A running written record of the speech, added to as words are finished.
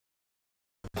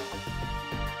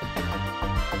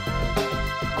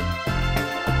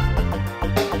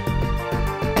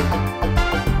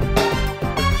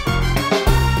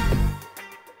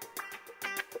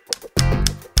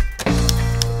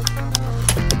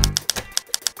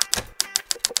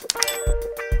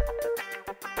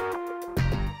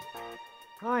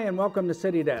and welcome to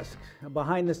City Desk, a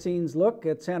behind-the-scenes look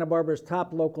at Santa Barbara's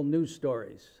top local news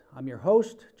stories. I'm your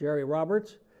host, Jerry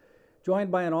Roberts,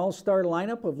 joined by an all-star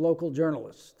lineup of local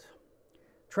journalists.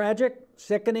 Tragic,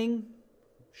 sickening,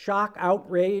 shock,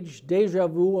 outrage, deja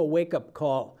vu, a wake-up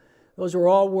call. Those are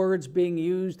all words being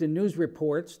used in news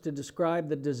reports to describe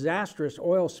the disastrous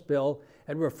oil spill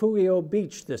at Refugio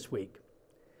Beach this week.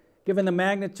 Given the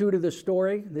magnitude of the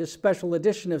story, this special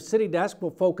edition of City Desk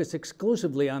will focus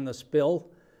exclusively on the spill,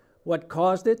 what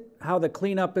caused it, how the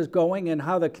cleanup is going, and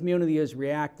how the community is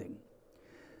reacting.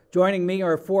 Joining me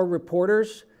are four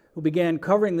reporters who began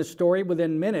covering the story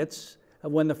within minutes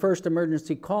of when the first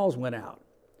emergency calls went out.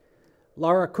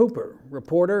 Lara Cooper,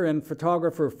 reporter and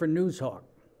photographer for Newshawk.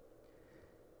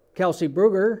 Kelsey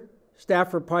Brugger,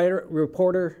 staff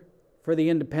reporter for The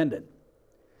Independent.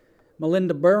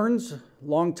 Melinda Burns,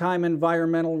 longtime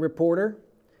environmental reporter.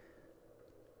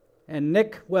 And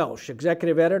Nick Welsh,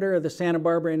 executive editor of the Santa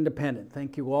Barbara Independent.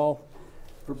 Thank you all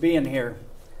for being here.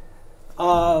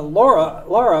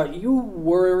 Lara, you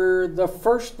were the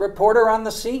first reporter on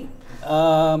the scene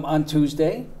on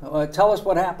Tuesday. Tell us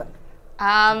what happened.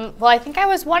 Well, I think I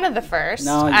was one of the first.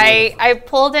 No, I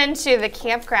pulled into the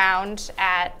campground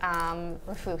at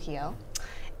Refugio,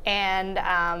 and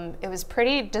it was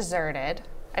pretty deserted.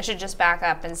 I should just back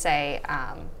up and say,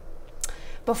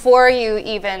 before you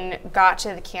even got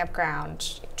to the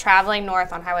campground, traveling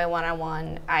north on Highway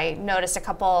 101, I noticed a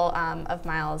couple of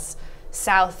miles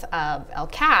south of El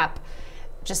Cap,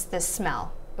 just this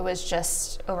smell. It was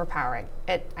just overpowering.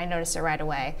 I noticed it right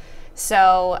away.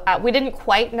 So we didn't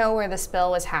quite know where the spill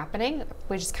was happening.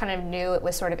 We just kind of knew it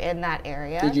was sort of in that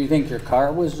area. Did you think your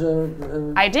car was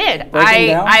I did. breaking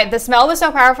down? The smell was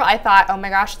so powerful, I thought, oh my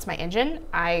gosh, it's my engine.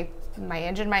 My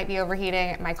engine might be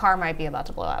overheating, my car might be about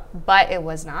to blow up, but it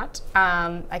was not.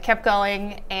 I kept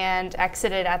going and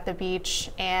exited at the beach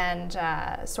and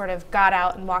sort of got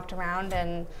out and walked around,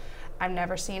 and I've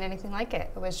never seen anything like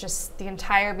it. It was just, the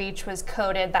entire beach was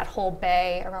coated, that whole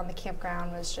bay around the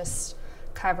campground was just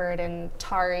covered in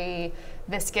tarry,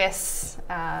 viscous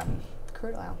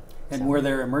crude oil. And were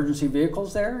there emergency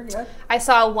vehicles there yet? I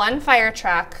saw one fire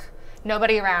truck,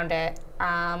 nobody around it.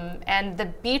 And the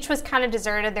beach was kind of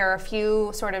deserted. There were a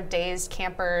few sort of dazed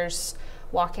campers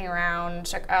walking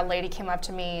around. A lady came up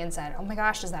to me and said, oh my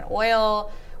gosh, is that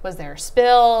oil? Was there a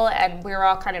spill? And we were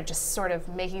all kind of just sort of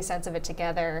making sense of it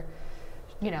together.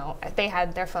 You know, they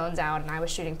had their phones out and I was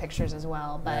shooting pictures as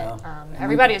well, but yeah.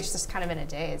 Everybody was just kind of in a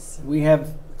daze. We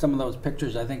have some of those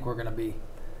pictures I think we're going to be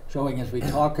showing as we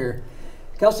talk here.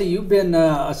 Kelsey, you've been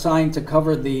assigned to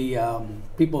cover the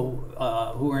people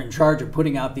who are in charge of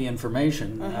putting out the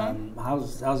information. Mm-hmm.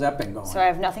 How's that been going? So I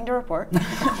have nothing to report.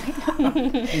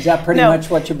 Is that pretty much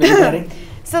what you've been getting?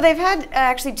 So they've had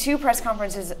actually two press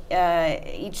conferences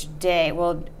each day.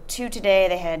 Well, two today.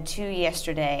 They had two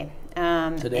yesterday.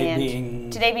 Today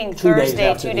being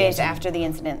Thursday, 2 days after the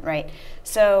incident, right?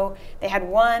 So they had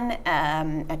one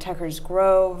at Tucker's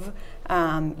Grove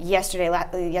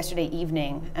yesterday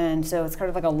evening, and so it's kind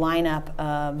of like a lineup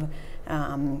of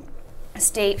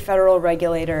state, federal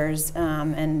regulators,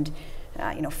 and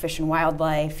Fish and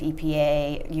Wildlife,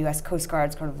 EPA, U.S. Coast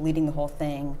Guard's kind of leading the whole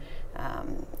thing.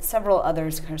 Several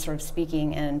others kind of sort of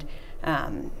speaking, and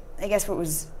I guess what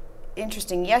was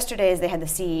interesting yesterday is they had the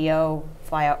CEO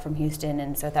fly out from Houston,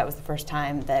 and so that was the first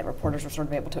time that reporters were sort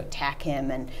of able to attack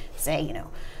him and say,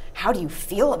 how do you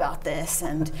feel about this?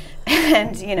 And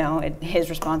his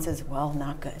response is, well,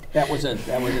 not good. That was a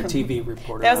TV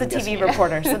reporter. That was a TV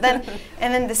reporter. So then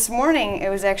this morning it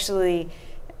was actually,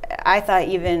 I thought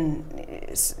even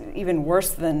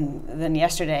worse than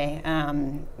yesterday.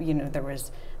 There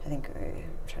was, I'm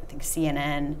trying to think,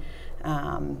 CNN.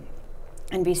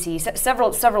 NBC,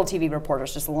 several TV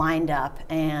reporters just lined up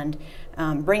and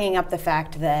bringing up the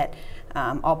fact that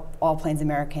All Plains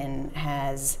American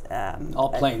has... All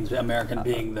Plains American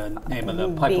being the name of the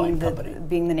pipeline company.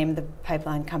 Being the name of the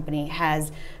pipeline company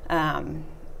has, a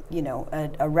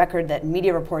record that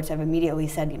media reports have immediately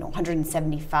said,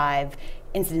 175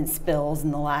 incident spills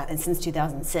since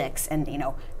 2006. And,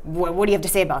 what do you have to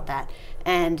say about that?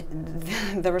 And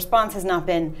the response has not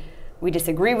been, we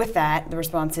disagree with that. The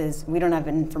response is, we don't have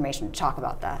information to talk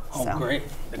about that. Oh, so, great.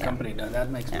 The company does. That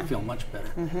makes me feel much better.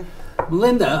 Mm-hmm.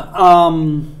 Linda,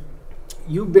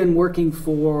 you've been working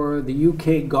for the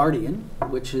UK Guardian,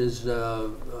 which is a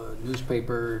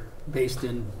newspaper based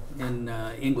in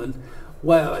England.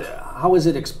 Well, how is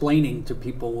it explaining to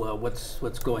people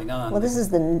what's going on? Well, this is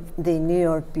the New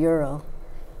York bureau.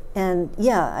 And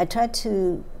yeah, I tried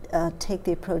to take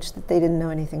the approach that they didn't know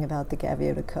anything about the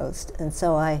Gaviota Coast. And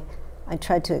so I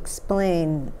tried to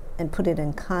explain and put it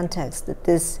in context that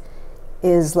this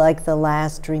is like the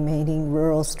last remaining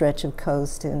rural stretch of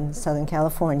coast in Southern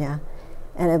California.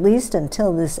 And at least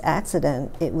until this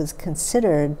accident, it was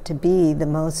considered to be the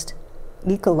most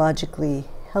ecologically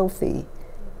healthy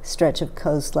stretch of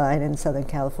coastline in Southern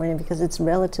California because it's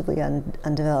relatively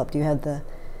undeveloped. You have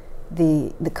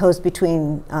the coast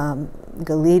between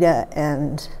Goleta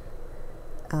and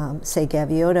say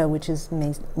Gaviota, which is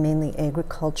mainly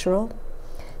agricultural,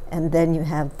 and then you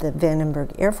have the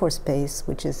Vandenberg Air Force Base,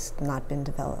 which has not been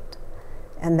developed.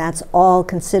 And that's all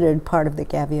considered part of the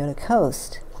Gaviota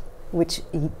Coast, which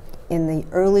in the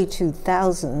early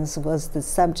 2000s was the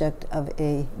subject of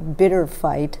a bitter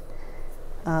fight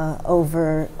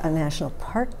over a national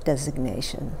park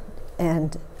designation.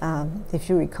 And if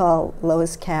you recall,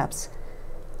 Lois Capps,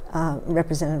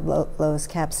 Representative Lois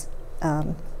Capps,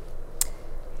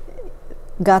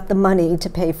 got the money to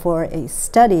pay for a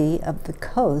study of the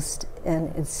coast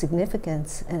and its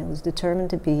significance, and it was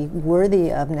determined to be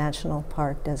worthy of national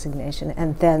park designation.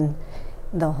 And then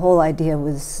the whole idea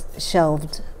was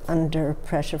shelved under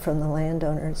pressure from the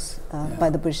landowners by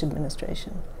the Bush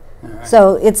administration. Right.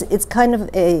 So it's kind of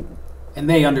a... And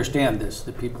they understand this,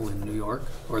 the people in New York,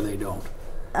 or they don't?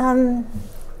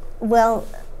 Well,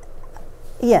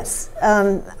 yes.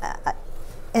 And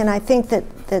I think that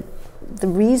the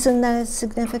reason that it's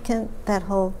significant, that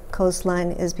whole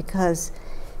coastline, is because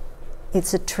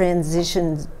it's a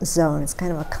transition zone. It's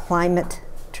kind of a climate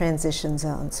transition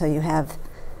zone. So you have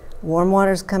warm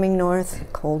waters coming north,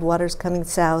 cold waters coming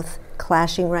south,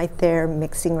 clashing right there,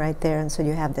 mixing right there, and so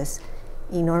you have this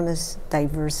enormous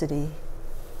diversity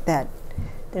that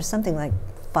there's something like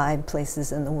 5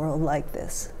 places in the world like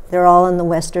this. They're all on the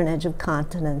western edge of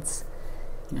continents.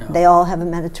 Yeah. They all have a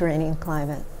Mediterranean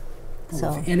climate. Well,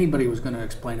 So if anybody was going to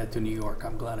explain it to New York,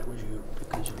 I'm glad it was you,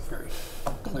 because you're very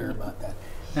clear about that.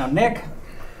 Now, Nick,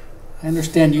 I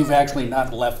understand you've actually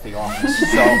not left the office,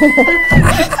 so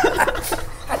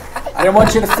I don't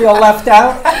want you to feel left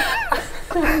out.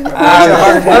 I'm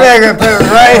going to put it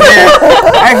right here.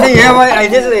 Actually, you know what? I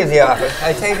did leave the office.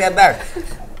 I take that back.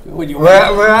 When you Where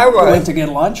I was. went to get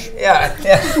lunch? Yeah.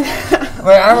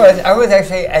 Where I was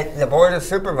actually at the Board of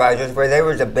Supervisors where they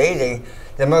were debating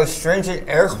the most stringent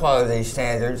air quality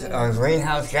standards on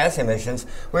greenhouse gas emissions,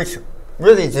 which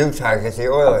really do target the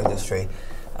oil industry.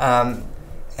 And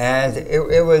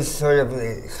it was sort of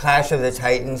the clash of the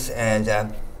titans, and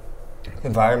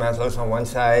environmentalists on one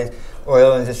side,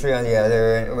 oil industry on the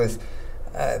other, and it was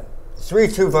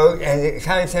 3-2 vote, and the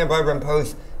County of Santa Barbara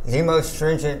imposed the most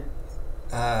stringent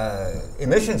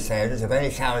emission standards of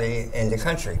any county in the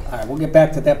country. All right, we'll get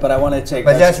back to that, but I want to say...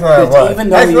 But that's where I was. Even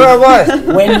though that's where I was.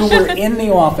 When you were in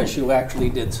the office, you actually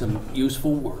did some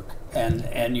useful work,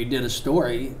 and you did a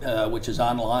story, which is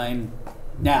online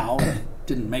now.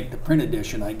 Didn't make the print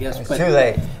edition, I guess. It's but too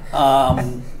late.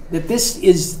 That this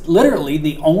is literally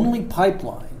the only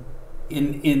pipeline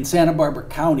in Santa Barbara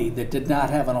County that did not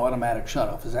have an automatic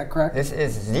shutoff. Is that correct? This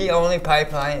is the only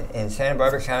pipeline in Santa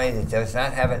Barbara County that does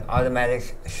not have an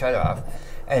automatic shutoff.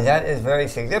 And that is very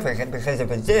significant because if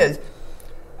it did,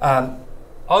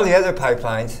 all the other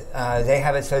pipelines, they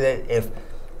have it so that if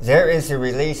there is a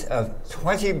release of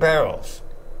 20 barrels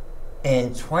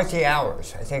in 20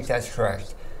 hours, I think that's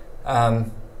correct,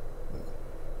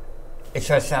 it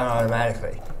shuts down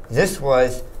automatically. This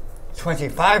was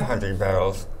 2,500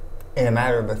 barrels in a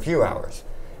matter of a few hours.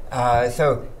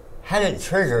 So had it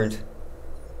triggered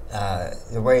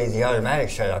the way the automatic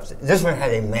shutoffs, this one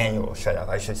had a manual shutoff,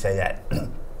 I should say that.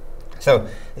 So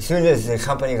as soon as the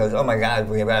company goes, oh my God,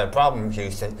 we have had a problem,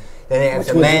 Houston, then they have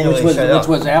to manually shut off.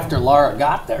 Which was after Lara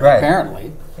got there, right.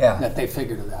 Apparently, yeah. That they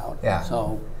figured it out. Yeah.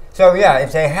 So yeah,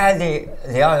 if they had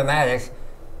the automatic,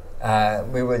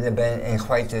 we wouldn't have been in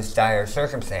quite this dire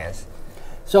circumstance.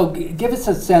 So give us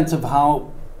a sense of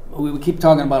how, we keep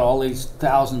talking about all these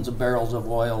thousands of barrels of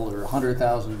oil or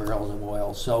 100,000 barrels of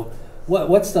oil. So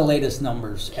what's the latest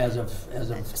numbers as of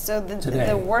So today?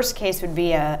 The worst case would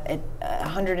be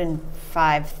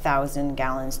 105,000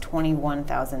 gallons,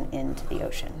 21,000 into the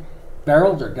ocean.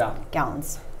 Barrels or gallons?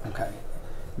 Gallons. Okay.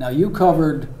 Now you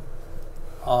covered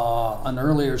an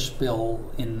earlier spill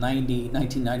in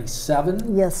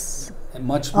 1997? yes, And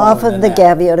much smaller off of than the that.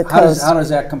 Gaviota Coast. How does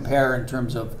that compare in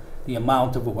terms of the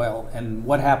amount of oil, and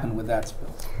what happened with that spill?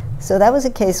 So that was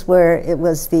a case where it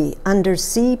was the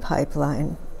undersea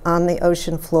pipeline on the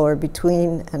ocean floor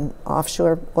between an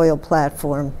offshore oil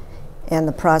platform and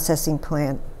the processing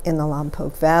plant in the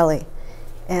Lompoc Valley.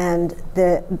 And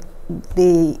they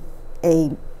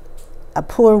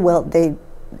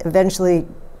eventually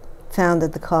found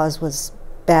that the cause was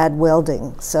bad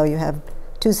welding. So you have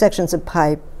 2 sections of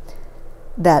pipe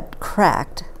that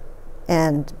cracked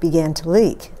and began to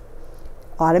leak.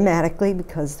 automatically,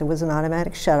 because there was an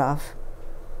automatic shutoff,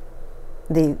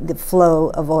 the flow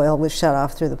of oil was shut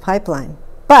off through the pipeline.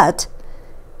 But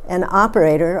an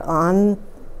operator on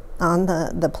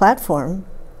the platform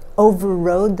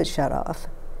overrode the shutoff,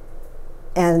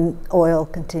 and oil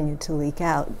continued to leak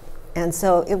out. And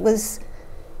so it was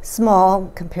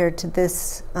small compared to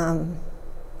this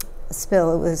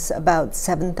spill. It was about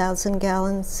 7,000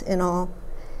 gallons in all.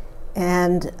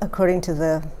 And according to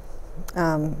the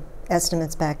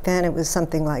estimates back then, it was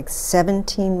something like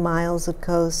 17 miles of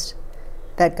coast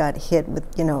that got hit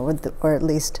with, or at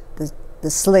least the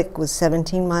slick was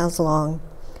 17 miles long.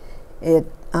 The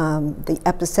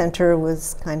epicenter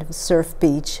was kind of a surf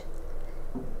beach,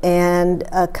 and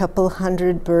a couple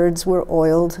hundred birds were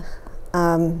oiled.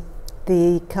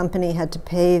 The company had to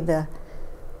pay the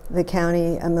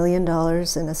county $1 million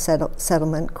in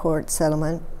a court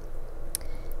settlement,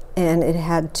 and it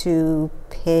had to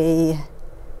pay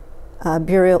I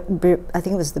think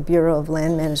it was the Bureau of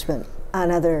Land Management,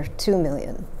 another $2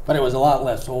 million. But it was a lot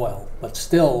less oil, but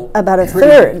still about a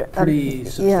third. Pretty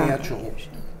substantial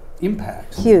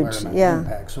impacts. Huge, yeah.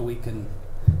 Impacts. So we can,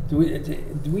 do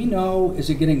we know,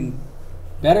 is it getting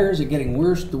better? Is it getting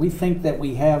worse? Do we think that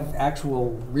we have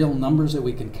actual real numbers that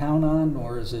we can count on,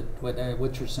 or is it,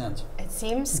 what's your sense? It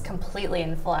seems completely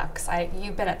in flux.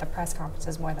 You've been at the press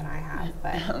conferences more than I have,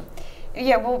 but.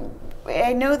 Yeah, well,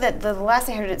 I know that the last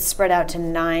I heard it's spread out to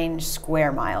 9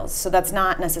 square miles. So that's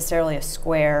not necessarily a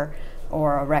square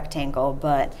or a rectangle,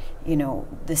 but,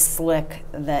 the slick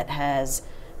that has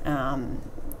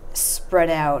spread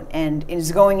out and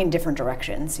is going in different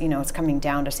directions. It's coming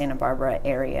down to Santa Barbara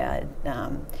area.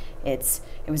 It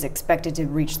was expected to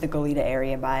reach the Goleta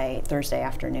area by Thursday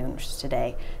afternoon, which is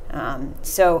today.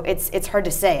 So it's hard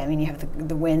to say. I mean, you have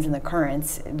the winds and the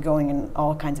currents going in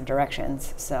all kinds of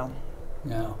directions. So.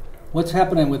 Yeah. What's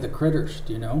happening with the critters?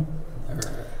 Do you know?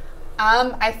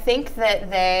 I think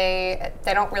that they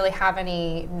don't really have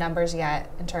any numbers yet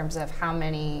in terms of how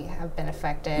many have been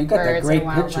affected. You got that birds great and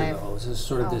wildlife. picture, though. This is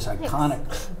sort of this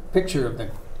iconic picture of the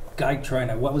guy trying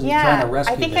to. What was he trying to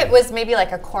rescue? I think there? it was maybe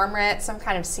like a cormorant, some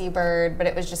kind of seabird, but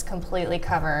it was just completely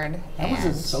covered. That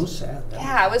was so sad.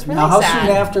 It was really sad. Now, how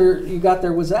soon after you got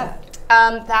there was that?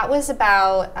 That was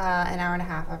about an hour and a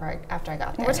half after I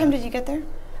got there. What time did you get there?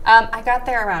 I got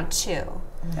there around 2.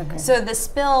 Okay. So the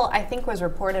spill, I think, was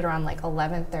reported around like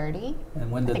 11:30.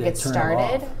 And when did I think they it turn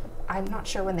started. it off? I'm not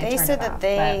sure when they turned said it off.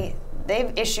 that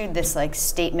they've issued this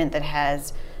statement that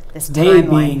has this They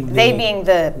timeline. being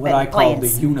the what I call the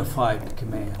planes. unified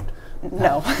command.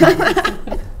 No.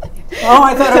 Oh,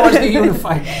 I thought it was the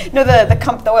unified. No,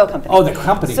 the oil company. Oh, the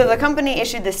company. So the company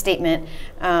issued this statement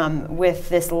with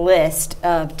this list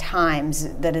of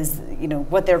times that is,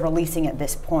 what they're releasing at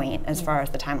this point as far as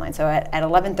the timeline. So at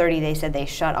 11:30, they said they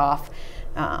shut off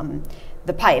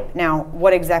the pipe. Now,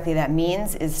 what exactly that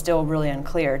means is still really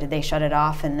unclear. Did they shut it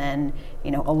off and then,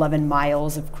 11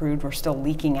 miles of crude were still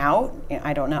leaking out?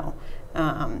 I don't know.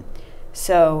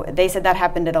 So they said that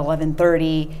happened at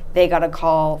 11:30. They got a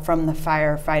call from the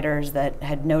firefighters that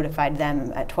had notified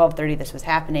them at 12:30 this was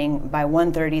happening. By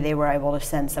 1:30, they were able to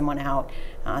send someone out.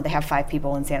 They have 5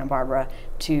 people in Santa Barbara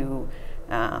to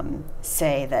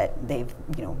say that they've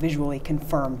visually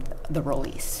confirmed the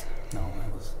release. No,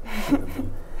 that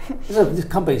was. This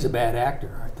company's a bad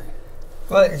actor, aren't they?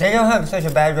 Well, they don't have such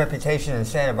a bad reputation in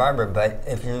Santa Barbara, but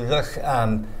if you look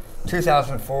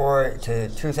 2004 to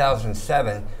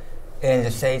 2007, in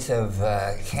the states of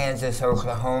Kansas,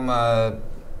 Oklahoma,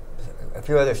 a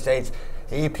few other states,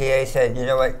 the EPA said, you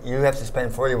know what, you have to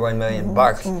spend $41 million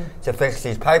bucks to fix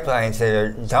these pipelines that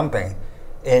are dumping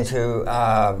into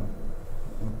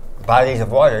bodies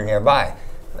of water nearby.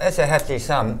 That's a hefty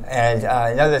sum. And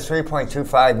another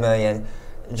 $3.25 million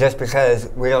just because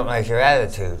we don't like your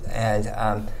attitude. And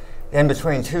in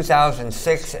between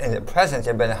 2006 and the present,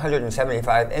 there have been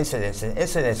 175 incidents. And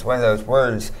incidents, one of those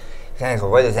words, kind of go,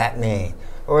 what does that mean?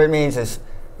 Well, what it means is,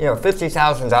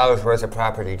 $50,000 worth of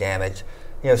property damage.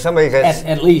 Somebody gets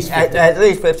at least 50. at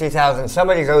least 50,000.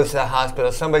 Somebody goes to the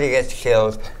hospital. Somebody gets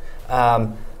killed.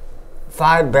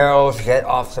 5 barrels get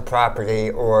off the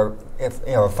property, or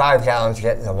 5 gallons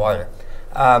get in the water.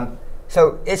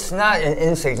 So it's not an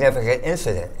insignificant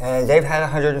incident, and they've had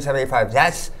 175.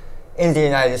 That's in the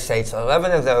United States.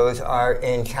 11 of those are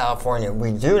in California.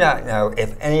 We do not know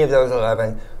if any of those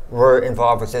 11 were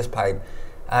involved with this pipe.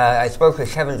 I spoke with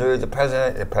Kevin Drew, the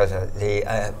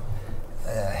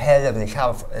head of the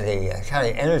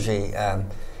county energy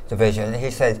division.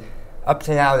 He said, up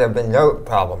to now there have been no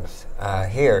problems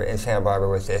here in Santa Barbara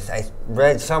with this. I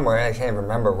read somewhere, I can't even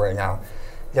remember where now,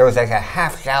 there was like a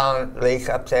half-gallon leak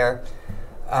up there.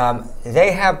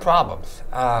 They have problems.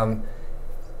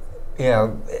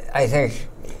 I think.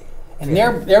 And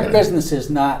their business is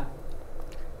not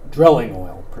drilling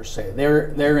oil per se.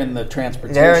 They're in the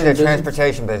transportation. They're in the business.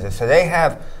 transportation business, so they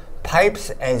have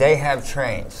pipes and they have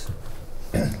trains.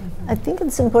 I think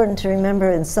it's important to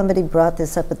remember, and somebody brought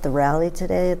this up at the rally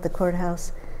today at the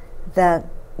courthouse, that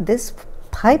this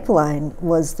pipeline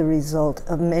was the result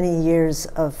of many years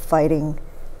of fighting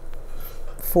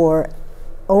for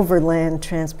overland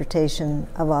transportation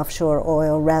of offshore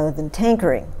oil rather than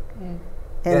tankering.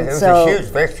 And it was so, a huge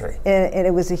victory. And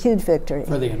it was a huge victory.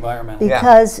 For the environment.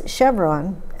 Because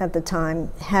Chevron at the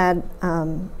time had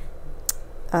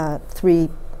 3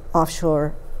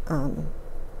 offshore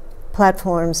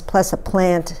platforms plus a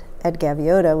plant at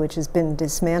Gaviota, which has been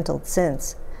dismantled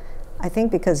since. I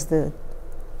think because the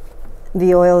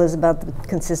oil is about the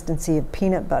consistency of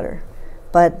peanut butter.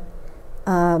 But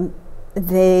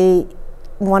they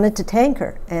wanted to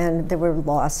tanker, and there were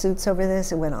lawsuits over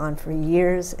this. It went on for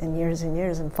years and years and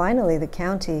years, and finally the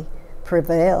county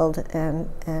prevailed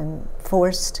and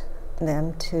forced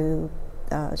them to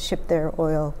ship their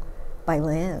oil by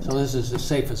land. So this is as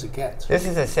safe as it gets. This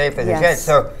is as safe as Yes. it gets.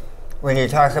 So when you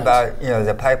talk about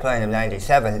the pipeline of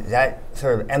 '97, that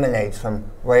sort of emanates from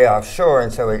way offshore,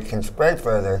 and so it can spread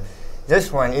further.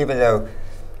 This one, even though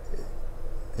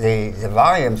the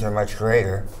volumes are much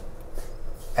greater,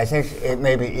 I think it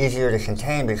may be easier to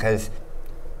contain because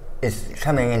it's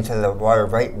coming into the water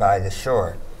right by the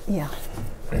shore. Yeah.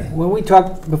 When we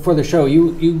talked before the show,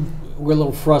 you were a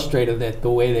little frustrated at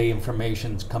the way the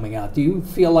information's coming out. Do you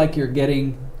feel like you're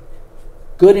getting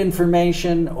good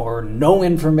information or no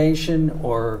information,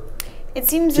 or It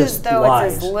seems just as though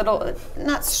lies? it's as little,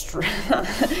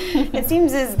 it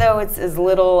seems as though it's as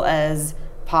little as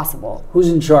possible. who's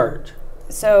in charge?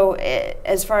 So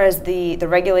as far as the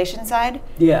regulation side,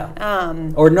 Yeah.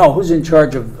 Or no, who's in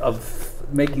charge of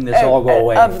making this all go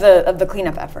away? of the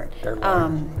cleanup effort, Their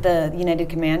lawyers. the United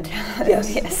Command.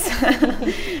 Yes. Yes.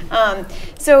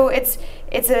 So it's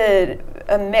a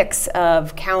mix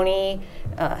of county,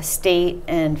 state,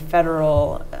 and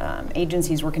federal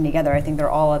agencies working together. I think they're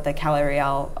all at the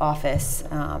Cal-Ariel office.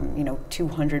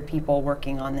 200 people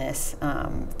working on this,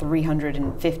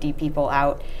 350 people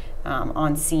out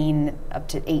on scene, up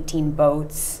to 18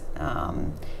 boats.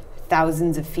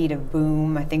 Thousands of feet of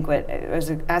boom. I think what I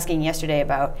was asking yesterday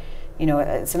about,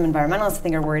 some environmentalists I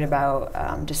think are worried about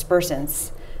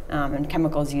dispersants and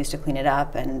chemicals used to clean it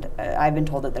up, and I've been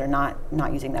told that they're not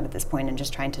using that at this point and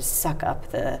just trying to suck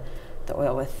up the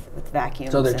oil with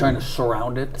vacuums. So they're trying to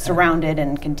surround it? Surround it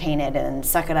and contain it and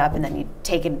suck it up, and then you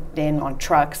take it in on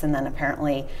trucks and then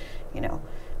apparently,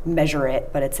 measure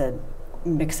it, but it's a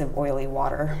mix of oily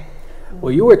water.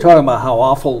 Well, you were talking about how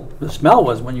awful the smell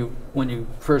was when you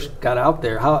first got out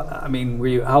there.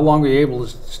 How long were you able to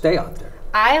stay out there?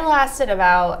 I lasted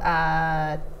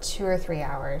about 2 or 3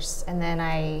 hours, and then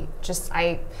I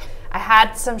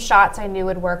had some shots I knew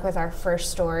would work with our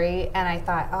first story, and I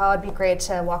thought, it'd be great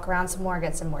to walk around some more,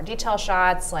 get some more detail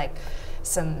shots, like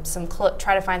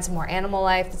try to find some more animal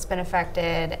life that's been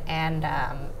affected, and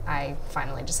I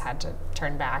finally just had to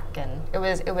turn back, and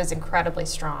it was incredibly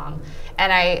strong.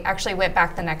 And I actually went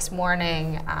back the next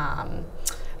morning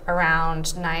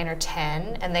around 9 or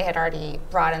 10, and they had already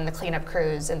brought in the cleanup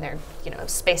crews in their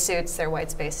spacesuits, their white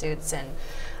spacesuits, and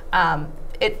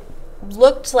it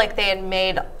looked like they had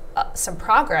made some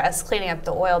progress cleaning up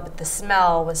the oil, but the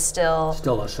smell was still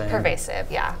the same, pervasive.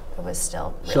 Yeah, it was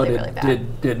still really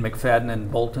bad. Did McFadden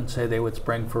and Bolton say they would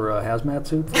spring for a hazmat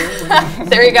suit for you?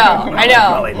 There you go. I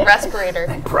know. Respirator.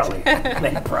 They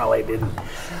probably didn't.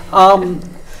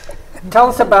 Tell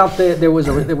us about there was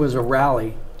a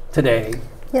rally today.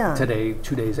 Yeah. Today,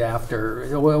 2 days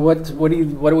after. What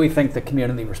do we think the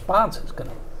community response is going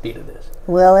to be to this?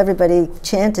 Well, everybody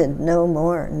chanted, "No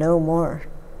more, no more,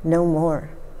 no more."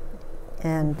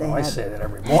 And they I say that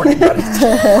every morning, but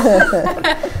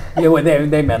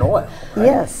they meant oil. Right?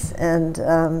 Yes, and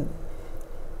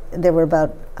there were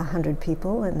about 100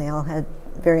 people, and they all had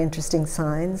very interesting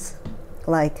signs.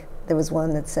 Like there was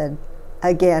one that said,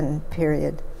 "Again,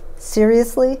 period.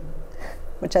 Seriously?"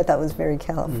 Which I thought was very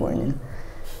California.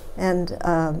 And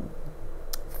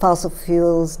fossil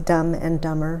fuels, dumb and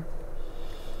dumber.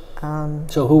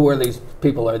 So who were these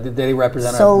people? Did they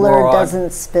represent solar a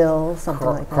doesn't spill, something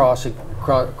like that. Cross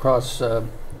a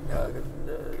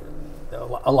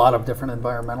lot of different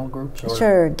environmental groups? Or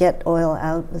Sure, Get Oil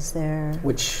Out was there.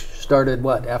 Which started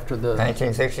what, after the...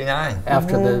 1969.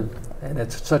 After the, and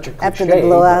it's such a cliche. After the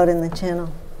blowout in the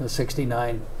channel. The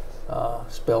 69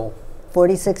 spill.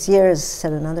 46 years,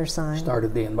 said another sign.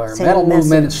 Started the environmental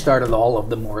movement, it started all of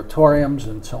the moratoriums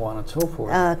and so on and so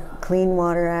forth. Clean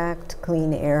Water Act,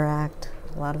 Clean Air Act.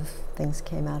 a lot of things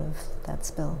came out of that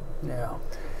spill. Yeah.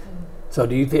 So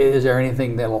do you is there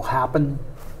anything that'll happen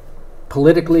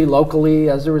politically, locally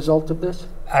as a result of this?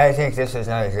 I think this is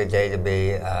not a good day to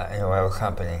be an oil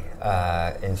company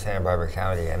in Santa Barbara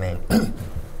County. I mean,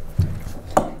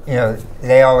 you know,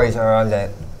 they always are on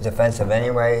the defensive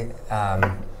anyway.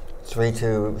 3-2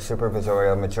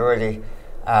 supervisorial majority.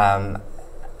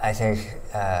 I think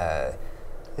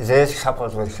this,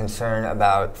 coupled with concern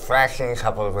about fracking,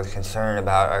 coupled with concern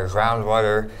about our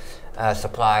groundwater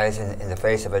supplies in the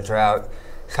face of a drought,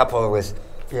 coupled with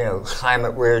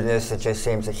climate weirdness that just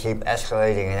seems to keep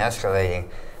escalating and escalating.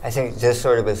 I think this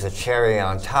sort of is a cherry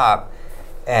on top,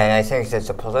 and I think that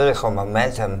the political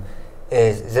momentum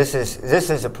is this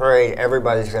is a parade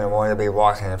everybody's going to want to be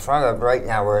walking in front of. Right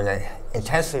now we're in an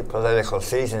intensely political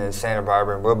season in Santa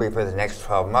Barbara and will be for the next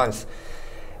 12 months.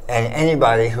 And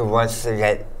anybody who wants to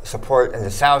get support in the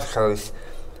South Coast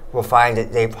will find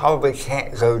that they probably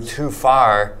can't go too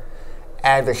far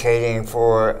advocating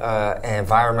for an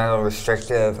environmental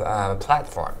restrictive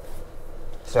platform.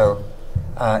 So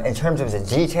in terms of the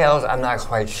details, I'm not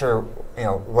quite sure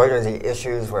what are the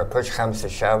issues where push comes to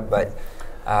shove, but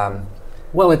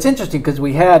well, it's interesting because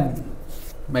we had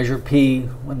Measure P,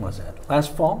 when was that?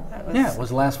 Last fall? Yeah, it was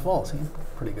last fall. See,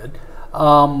 pretty good.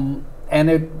 And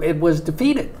it was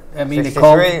defeated. I mean,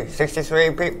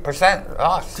 63%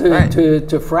 lost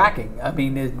to fracking. I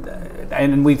mean,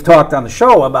 and we've talked on the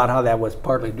show about how that was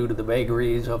partly due to the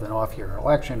vagaries of an off-year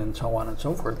election and so on and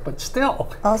so forth. But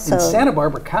still, also, in Santa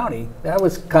Barbara County, that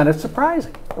was kind of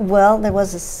surprising. Well, there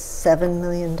was a $7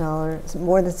 million,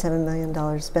 more than $7 million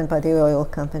spent by the oil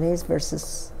companies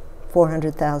versus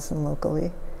 $400,000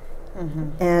 locally. Mm-hmm.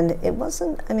 And it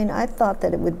wasn't. I mean, I thought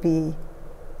that it would be.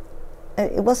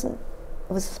 It wasn't.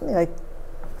 It was something like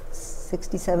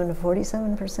 67 to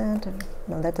 47%.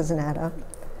 No, that doesn't add up.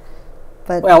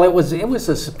 But well, it was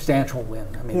a substantial win.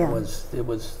 I mean, yeah. it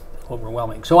was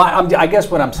overwhelming. So I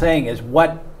guess what I'm saying is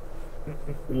what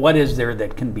is there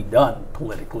that can be done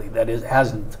politically that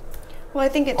hasn't well, I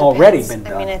think it already been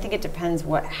done? I mean, I think it depends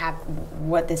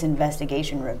what this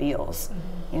investigation reveals.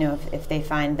 Mm-hmm. If they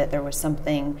find that there was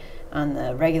something on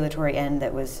the regulatory end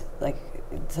that was like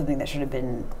something that should have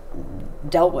been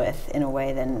dealt with in a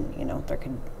way, then there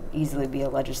could easily be a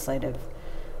legislative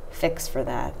fix for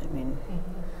that. I mean,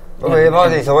 well, we have all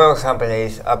these oil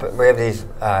companies up. We have these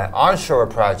onshore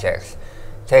projects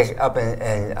up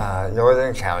in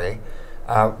Northern County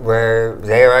where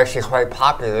they are actually quite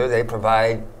popular. They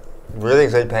provide really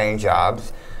good paying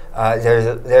jobs.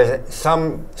 There's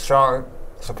some strong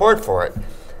support for it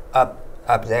up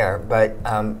there, but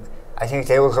I think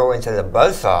they will go into the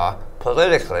buzzsaw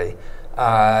politically.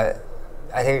 I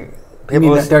think people. You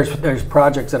mean that there's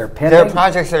projects that are pending? There are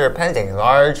projects that are pending,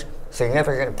 large,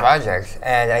 significant projects,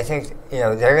 and I think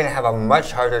they're going to have a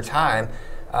much harder time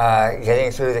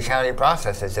getting through the county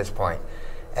process at this point.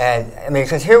 And I mean,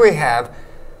 because here we have,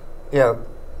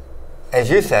 as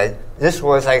you said, this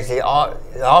was like the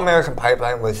All-American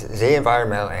Pipeline was the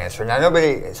environmental answer. Now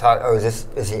nobody thought, oh, this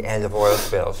is the end of oil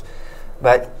spills,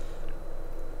 but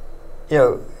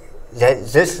that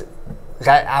this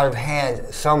got out of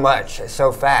hand so much,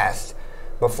 so fast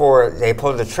before they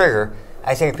pulled the trigger.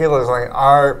 I think people are going,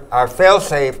 our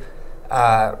fail-safe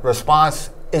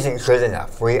response isn't good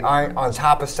enough. We aren't on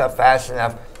top of stuff fast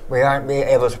enough. We aren't being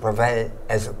able to prevent it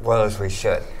as well as we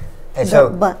should. And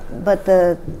but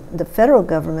the federal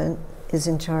government is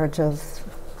in charge of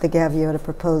the Gaviota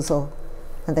proposal,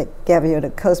 and the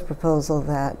Gaviota Coast proposal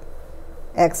that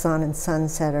Exxon and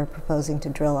Sunset are proposing to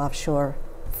drill offshore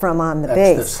from on the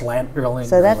base. That's the slant drilling.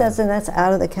 So that's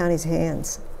out of the county's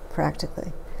hands,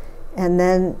 practically. And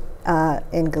then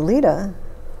in Goleta,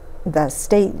 the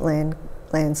State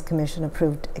Lands Commission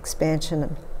approved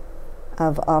expansion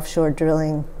of offshore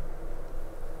drilling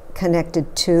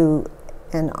connected to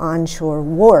an onshore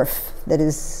wharf that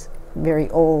is very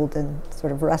old and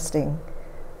sort of rusting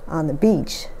on the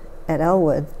beach at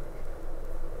Elwood.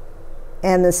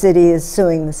 And the city is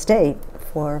suing the state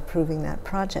for approving that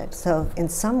project. So in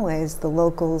some ways, the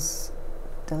locals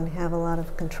don't have a lot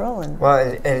of control in.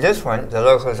 Well, in this one, the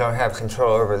locals don't have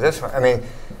control over this one. I mean,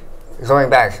 going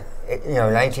back,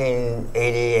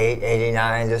 1988,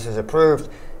 89, this is approved.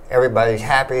 Everybody's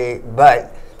happy,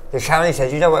 but the county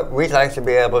says, you know what, we'd like to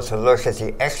be able to look at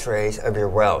the x-rays of your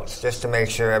wells just to make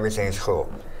sure everything's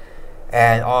cool.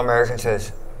 And All American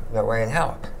says, no way in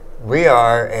hell. We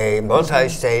are a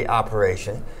multi-state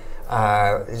operation.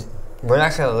 We're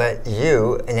not going to let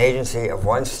you, an agency of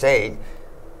one state,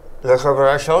 look over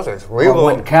our shoulders.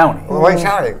 One county. One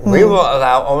county. We will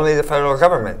allow only the federal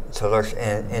government to look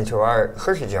into our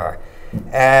cookie jar.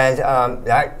 And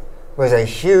that was a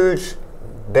huge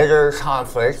bitter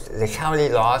conflict. The county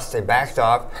lost, they backed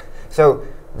off. So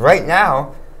right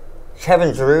now,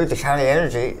 Kevin Drew, the county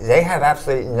energy, they have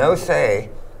absolutely no say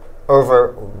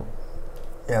over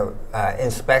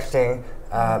inspecting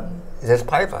this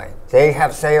pipeline. They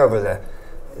have say over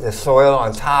the soil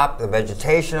on top, the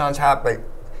vegetation on top, but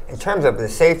in terms of the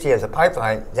safety of the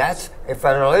pipeline, that's a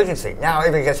federal agency. Now,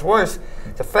 if it gets worse,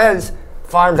 the feds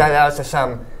farmed that out to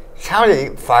some county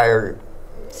fire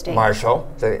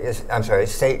marshal,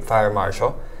 state fire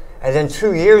marshal, and then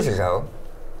 2 years ago,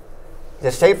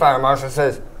 the state fire marshal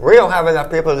says, we don't have enough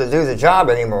people to do the job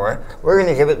anymore, we're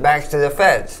going to give it back to the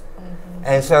feds.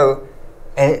 And so,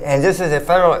 and this is a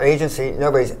federal agency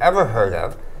nobody's ever heard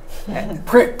of.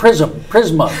 Prisma.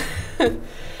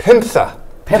 PIMSA.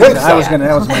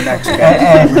 That was my next guy.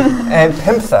 and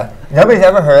PIMSA, nobody's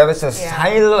ever heard of it. It's this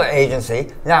tiny little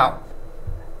agency. Now,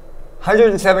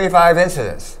 175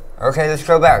 incidents. Okay, let's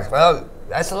go back. Well,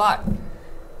 that's a lot.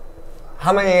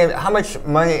 How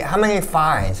many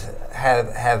fines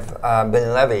have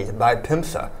been levied by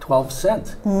PIMSA? 12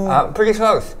 cents. Pretty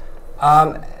close.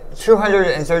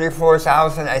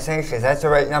 234,000, I think. Is that the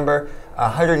right number?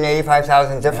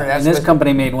 185,000 different estimates. And this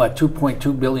company made what,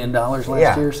 $2.2 billion last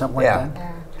year, something like that?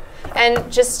 Yeah.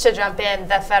 And just to jump in,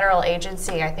 the federal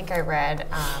agency, I think I read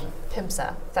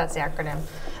PIMSA, that's the acronym.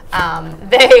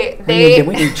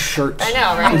 We need shirts. I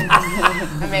know,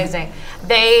 right? Amazing.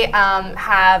 They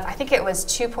have, I think it was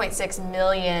 2.6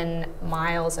 million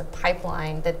miles of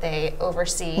pipeline that they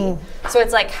oversee. So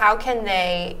it's like, how can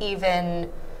they even,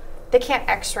 they can't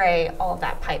x-ray all of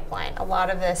that pipeline. A lot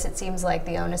of this, it seems like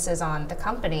the onus is on the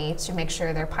company to make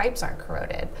sure their pipes aren't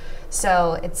corroded.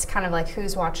 So it's kind of like,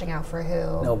 who's watching out for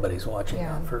who? Nobody's watching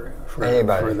out for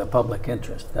the public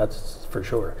interest, that's for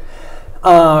sure.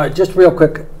 Just real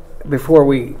quick, before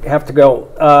we have to go,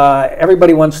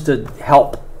 everybody wants to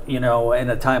help, in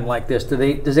a time like this.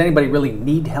 Does anybody really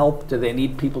need help? Do they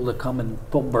need people to come and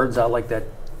pull birds out like that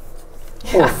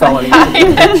poor fellow you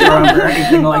can picture or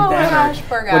anything like that? Gosh,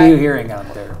 poor guy. What are you hearing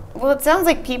out there? Well, it sounds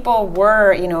like people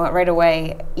were, right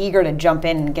away eager to jump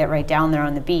in and get right down there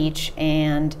on the beach.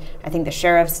 And I think the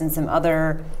sheriffs and some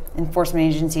other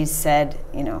enforcement agencies said,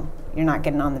 you're not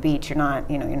getting on the beach. You're not,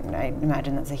 I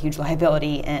imagine that's a huge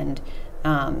liability. And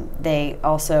they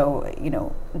also,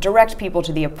 direct people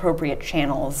to the appropriate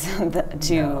channels so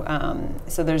you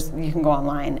can go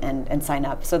online and sign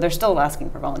up. So they're still asking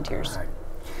for volunteers.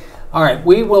 All right,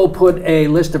 we will put a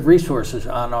list of resources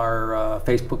on our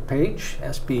Facebook page,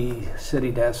 SB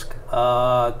City Desk,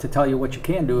 to tell you what you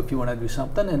can do if you want to do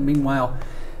something. And meanwhile,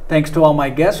 thanks to all my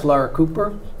guests, Lara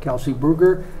Cooper, Kelsey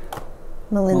Brugger,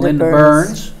 Melinda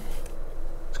Burns.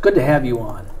 It's good to have you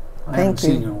on. I haven't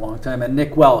seen you in a long time. And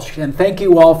Nick Welsh. And thank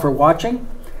you all for watching.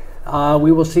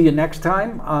 We will see you next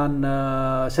time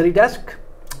on City Desk.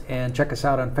 And check us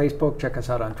out on Facebook. Check us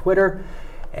out on Twitter.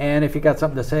 And if you got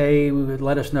something to say,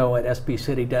 let us know at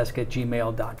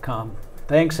sbcitydesk@gmail.com.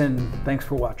 Thanks, and thanks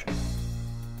for watching.